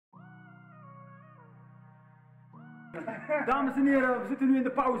Dames en heren, we zitten nu in de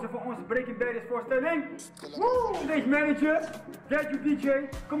pauze voor onze Breakingbarriersvoorstelling. Stage manager, get you DJ.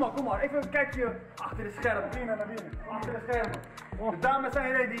 Kom maar, even een kijkje achter de schermen. Achter de schermen. De dames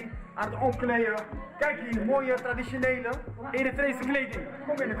zijn ready, aan het omkleden. Kijk hier, mooie traditionele Eritrese kleding.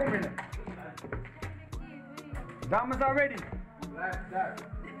 Kom binnen. Dames are ready.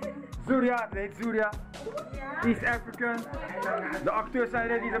 Surya, het heet Surya. East African. De acteurs zijn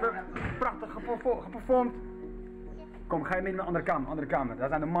ready, ze hebben prachtig geperformd. Kom, ga je mee naar de andere kamer. Daar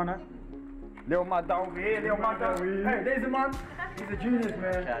zijn de mannen. Leo Mata over hier, Leo Mata. Hey, deze man is een genius,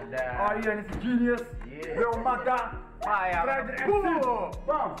 man. Arjen is een genius. Leo Mata. Strijder en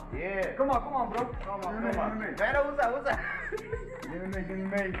bam. Kom on, bro. Kom maar. Neem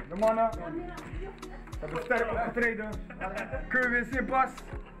mee. De mannen. Ze hebben sterk opgetreden. Kerwin Simpas.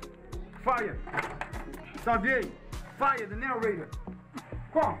 Fire. Xavier. Fire, de narrator.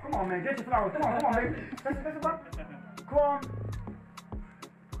 Come on, man. Get your flowers. Come on, baby. Come on.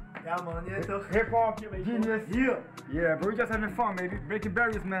 Ja man, je toch? Hip-hop, genius. Yeah, bro, we just having fun, baby. Breaking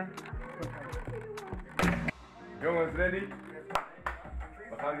barriers, man. Jongens, ready?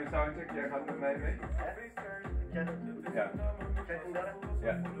 We gaan nu soundcheck. Jij gaat met mij mee? Ja. Ja.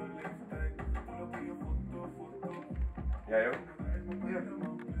 Jij ook?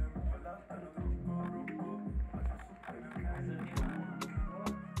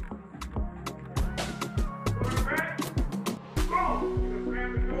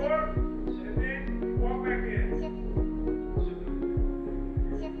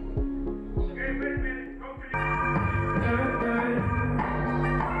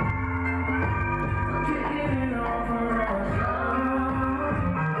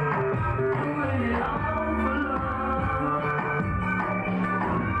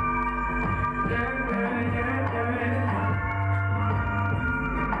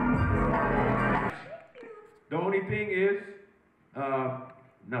 The only thing is,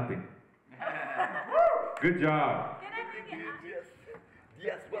 nothing. Good job.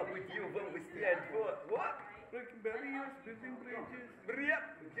 Yes, what we do, what we stand for. What? Breaking barriers, building bridges. Yep,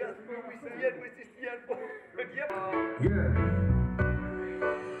 just what we stand for. Yep. Yeah.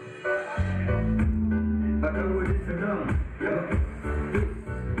 I know what it's done. Yeah.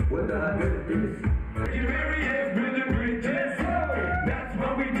 What the heck is this? Breaking barriers, building bridges. That's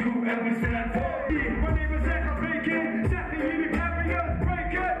what we do and we stand for. My name is Echo Breaking. Setting you the barriers,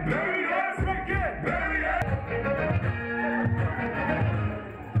 break it. Barriers, break it. Barriers.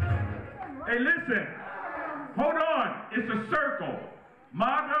 Hey, listen. Hold on. It's a circle.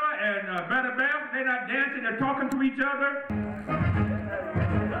 Maga and Better Beth, they're not dancing, they're talking to each other.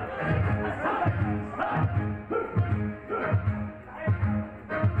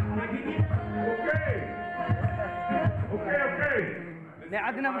 Okay. Nee,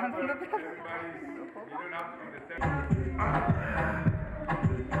 Adina, we gaan het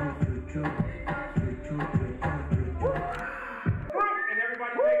And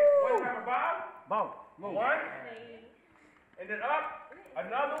everybody takes one time a bow. Bow. One. And then up.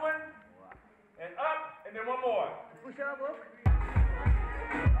 Another one. And up. And then one more. Push up.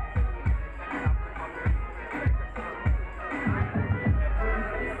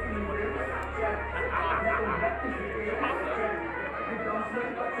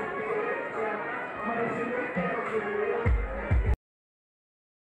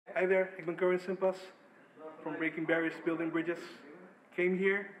 Hi there, ik ben Kerwin Simpas from Breaking Barriers, Building Bridges. Came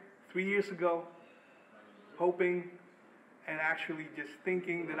here 3 years ago, hoping and actually just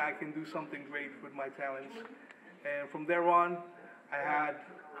thinking that I can do something great with my talents. And from there on, I had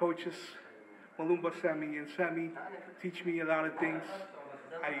coaches, Malumba Sammy and Sammy, teach me a lot of things.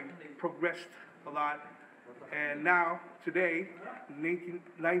 I progressed a lot. And now, today,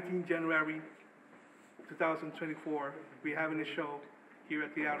 19 January 2024, we're having a show here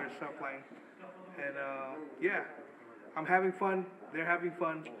at Theater Zuidplein. And yeah, I'm having fun, they're having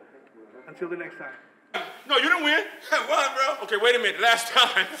fun. Until the next time. No, you didn't win. Won, bro. Okay, wait a minute. Last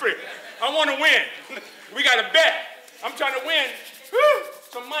time. I want to win. We got a bet. I'm trying to win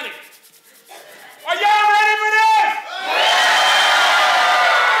some money. Are y'all ready for this?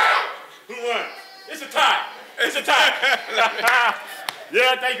 Who won? It's a tie. It's a tie.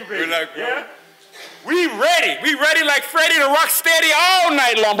 Yeah, thank you, baby. Good luck, bro. Yeah? We ready. We ready like Freddie to rock steady all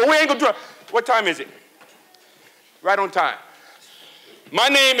night long, but we ain't gonna do it. What time is it? Right on time. My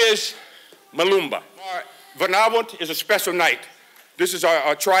name is Malumba. Vanavond is a special night. This is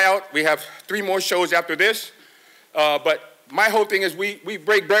our tryout. We have 3 more shows after this. But my whole thing is we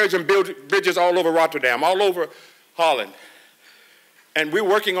break barriers and build bridges all over Rotterdam, all over Holland. And we're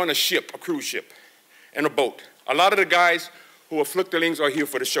working on a ship, a cruise ship, and a boat. A lot of the guys who are Vluchtelings are here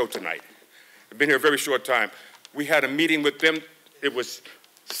for the show tonight. They've been here a very short time. we had a meeting with them. It was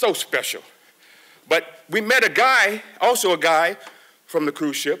so special. But we met a guy, also a guy from the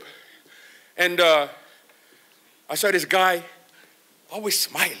cruise ship, and I saw this guy always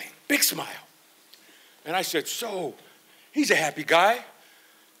smiling, big smile. And I said, so, he's a happy guy?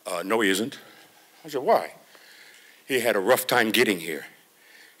 No, he isn't. I said, why? He had a rough time getting here.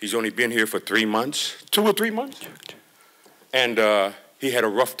 He's only been here for 3 months, 2 or 3 months. And he had a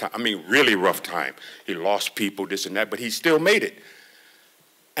rough time, I mean, really rough time. He lost people, this and that, but he still made it.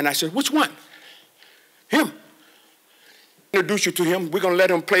 And I said, which one? Him. Introduce you to him. We're going to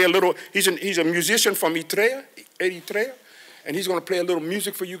let him play a little. He's a musician from Eritrea, and he's going to play a little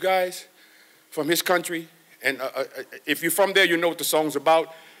music for you guys from his country. And if you're from there, you know what the song's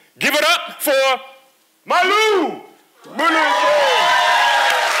about. Give it up for Malu!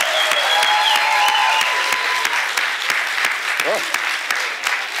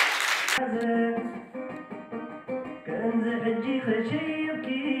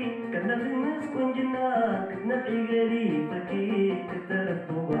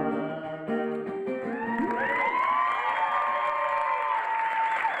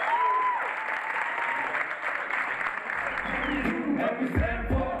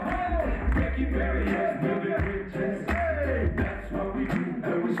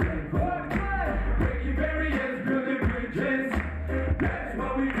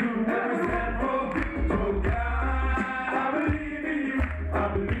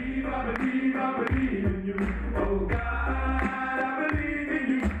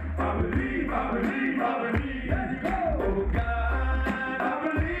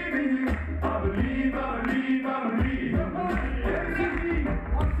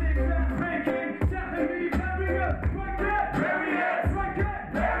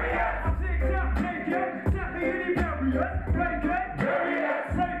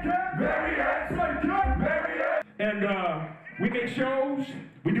 We make shows,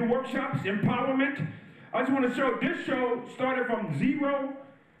 we do workshops, empowerment. I just want to show this show started from 0,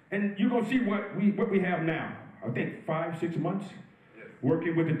 and you're gonna see what we have now. I think 5, 6 months.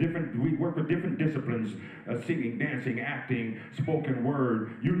 Working with we work with different disciplines, singing, dancing, acting, spoken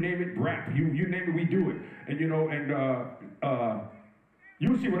word, you name it, rap, you name it, we do it. And you know, and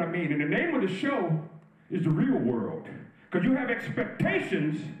you'll see what I mean. And the name of the show is The Real World. Because you have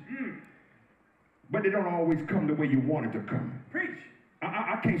expectations, but they don't always come the way you want it to come. Preach.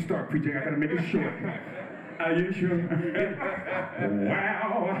 I can't start preaching, I gotta make it short. Are you sure?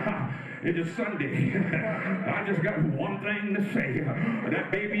 Wow, it is Sunday. I just got one thing to say.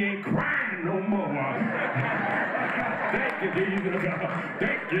 That baby ain't crying no more. Thank you, Jesus.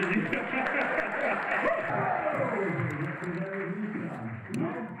 Thank you, Jesus.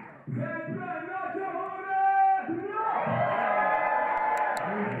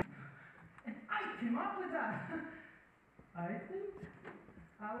 I came up with that. I think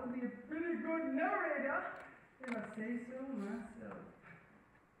I will be a pretty good narrator if I say so myself.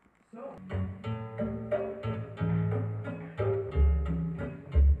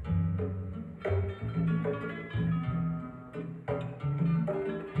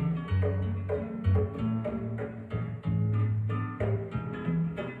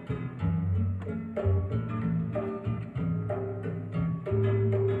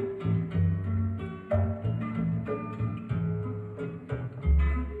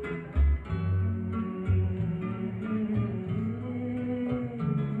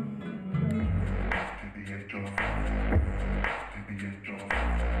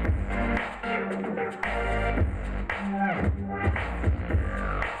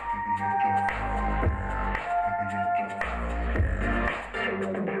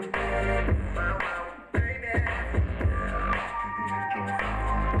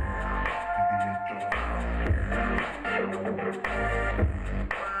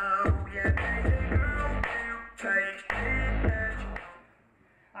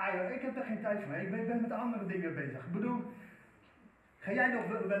 Ik heb daar geen tijd voor. Ik ben met andere dingen bezig. Ik bedoel, ga jij nog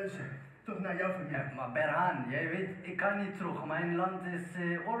wel eens terug naar jouw familie? Ja, maar Berhan, jij weet, ik kan niet terug. Mijn land is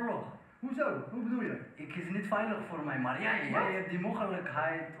oorlog. Hoezo? Hoe bedoel je? Ik is niet veilig voor mij, maar jij hebt die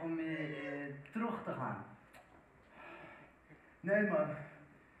mogelijkheid om terug te gaan. Nee man.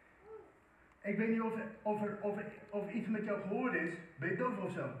 Ik weet niet of iets met jou gehoord is. Beethoven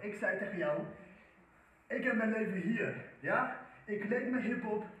of zo. Ik zei tegen jou, ik heb mijn leven hier, ja? Ik leef met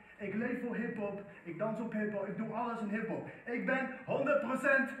hiphop, ik leef voor hiphop, ik dans op hiphop, ik doe alles in hiphop. Ik ben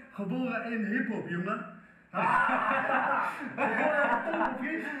 100% geboren in hiphop, jongen.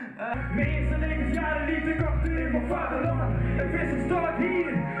 Mijn eerste levensjaren liet ik achter in mijn vaderland. De vissen staat hier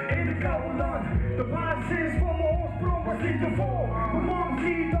in het koude land. De basis van mijn oorsprong was liefde voor. Mijn man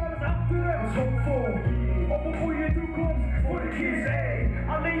ziet alles achter en schot voor. op een goede toekomst voor de kids,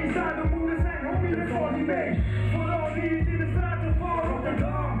 Alleen zijn de moeders zijn homie, dat valt niet mee. Vooral niet in de straten van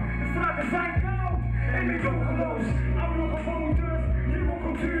Rotterdam. De straten zijn koud en meedogenloos. Oude gewoontes, nieuwe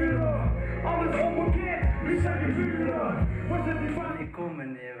culturen. Alles onbekend, wie zijn de buren? Wat is die van? Ik kom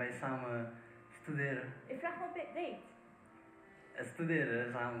en wij samen studeren. Ik vraag me op date.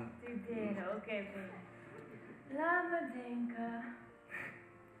 Studeren samen. Studeren, oké. Laat me denken.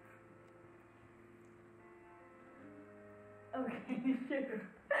 Oké,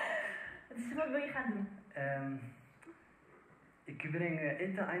 dus wat wil je gaan doen? Ik breng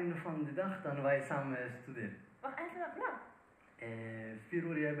het einde van de dag dan wij samen studeren. Wacht, eind van de dag? 4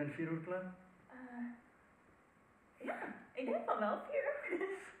 uur, jij bent 4 uur klaar? Ja, ik denk van wel 4 uur.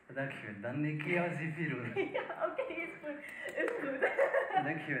 Dankjewel, dan ik jou zie 4 uur. Ja, oké, is goed. Is goed.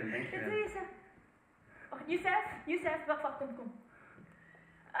 Dankjewel, dankjewel. Wat wil je zeggen? Wacht, Youssef, wacht, kom.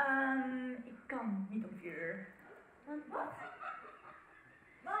 Ik kan niet om 4 uur. Wat?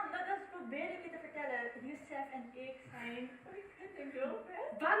 Man, dat probeerde ik je te vertellen. Youssef en ik zijn...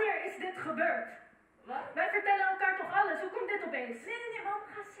 Wanneer is dit gebeurd? Wat? Wij vertellen elkaar toch alles? Hoe komt dit opeens? Nee, mam,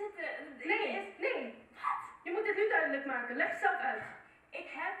 ga zitten. Nee. Wat? Je moet dit nu duidelijk maken. Leg zelf uit.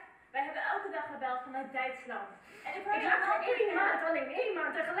 Wij hebben elke dag gebeld vanuit Duitsland. En ik laat voor 1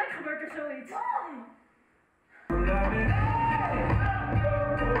 maand en gelijk gebeurt er zoiets. Mam!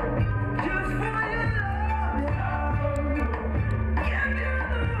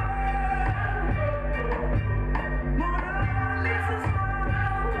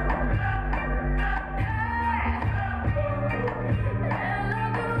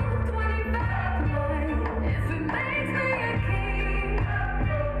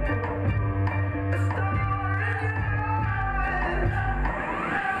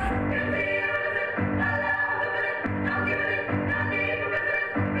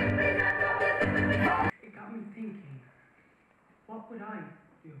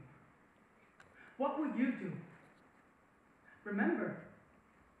 What would you do? Remember,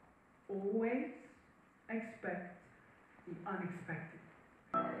 always expect the unexpected.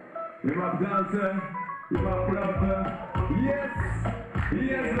 Je mag dansen, je mag klappen.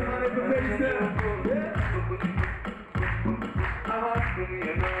 Yes, we gaan even feesten.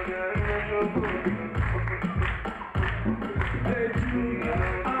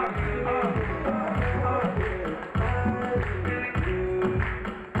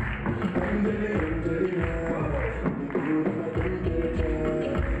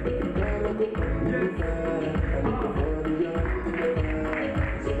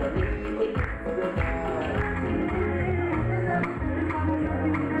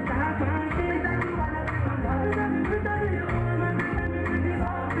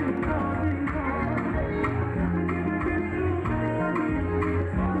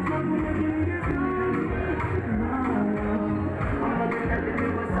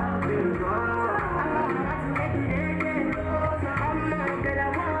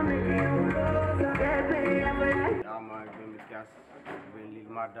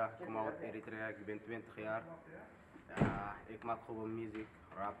 Ik kom uit Eritrea, ik ben 20 jaar. Ik maak gewoon muziek,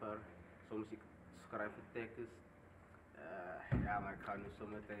 rapper. Soms ik schrijf tekst. Maar ik ga nu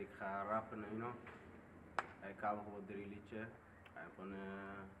zometeen, ik ga rappen, you know. Ik heb gewoon 3 liedjes. Van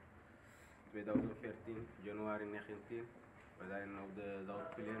 2014, januari 19. We zijn op de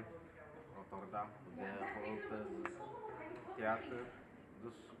Zuidplein, Rotterdam, op de grote theater.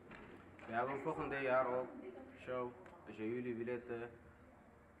 Dus we hebben volgende jaar ook show. Als jullie willen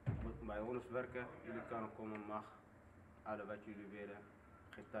bij ons werken, jullie kunnen komen, mag. Alles wat jullie willen.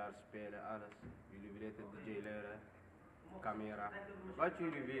 Gitaar spelen, alles. Jullie willen DJ leren, camera. Wat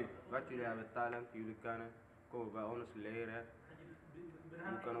jullie willen, wat jullie hebben talent, jullie kunnen komen bij ons leren.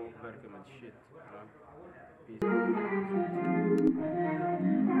 Jullie kunnen ook werken met shit.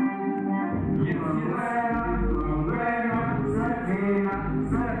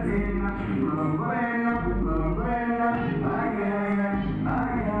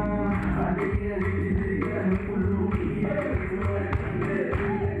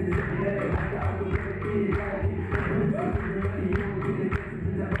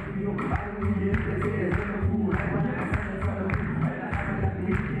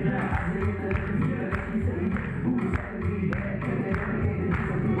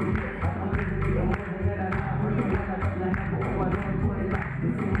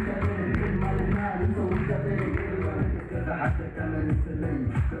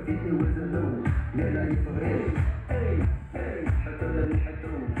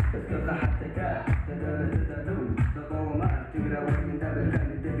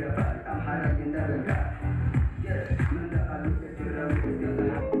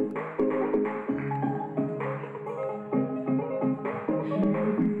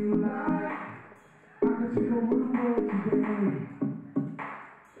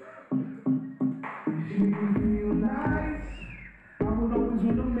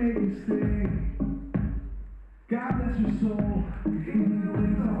 always stay. God bless your soul. In the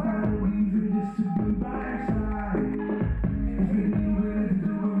ways I find a reason just to be by her side. It's been willing to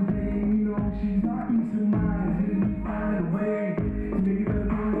do everything, you know she's not peace of mind. Didn't we find a way to make it better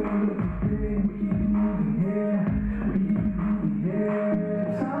than what I'm looking for? We keep it moving, yeah. We keep it moving, yeah.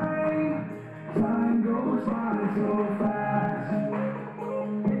 Time goes by so fast.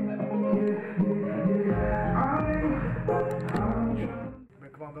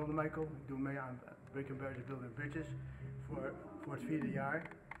 Ik ben Wilde Michael, ik doe mee aan Breakingbarriersnl Bridges voor het 4e jaar.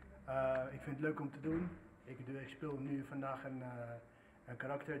 Ik vind het leuk om te doen. Ik speel nu vandaag een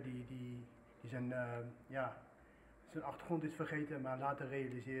karakter die zijn achtergrond is vergeten, maar later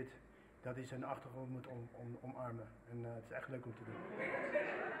realiseert dat hij zijn achtergrond moet omarmen. En het is echt leuk om te doen.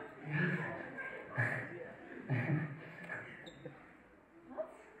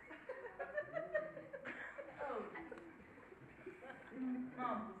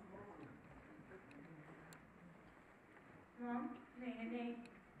 Mom, nee.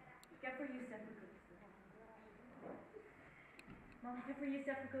 Ik heb voor Youssef gekozen. Mom, ik heb voor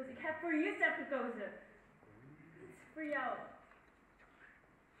Youssef gekozen. Ik heb voor Youssef gekozen. Het is voor jou.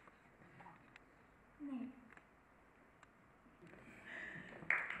 Nee.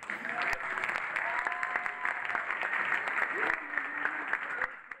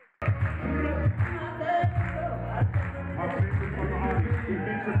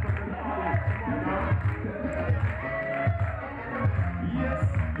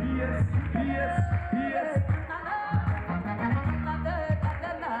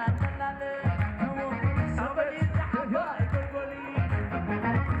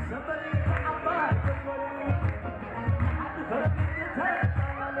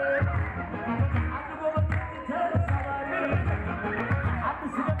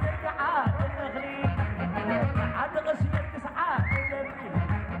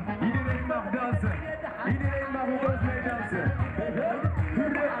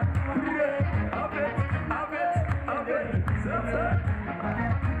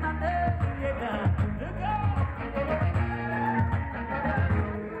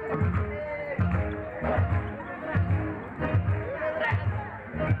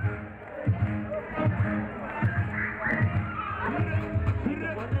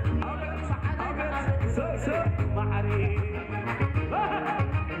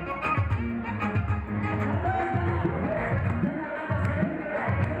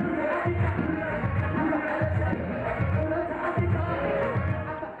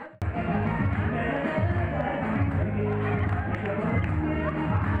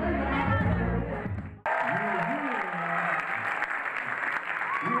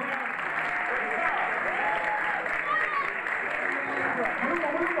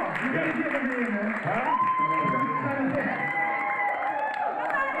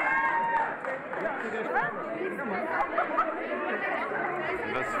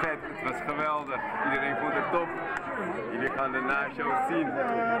 Het was vet, het was geweldig. Iedereen vond het top. Jullie gaan de nashow zien.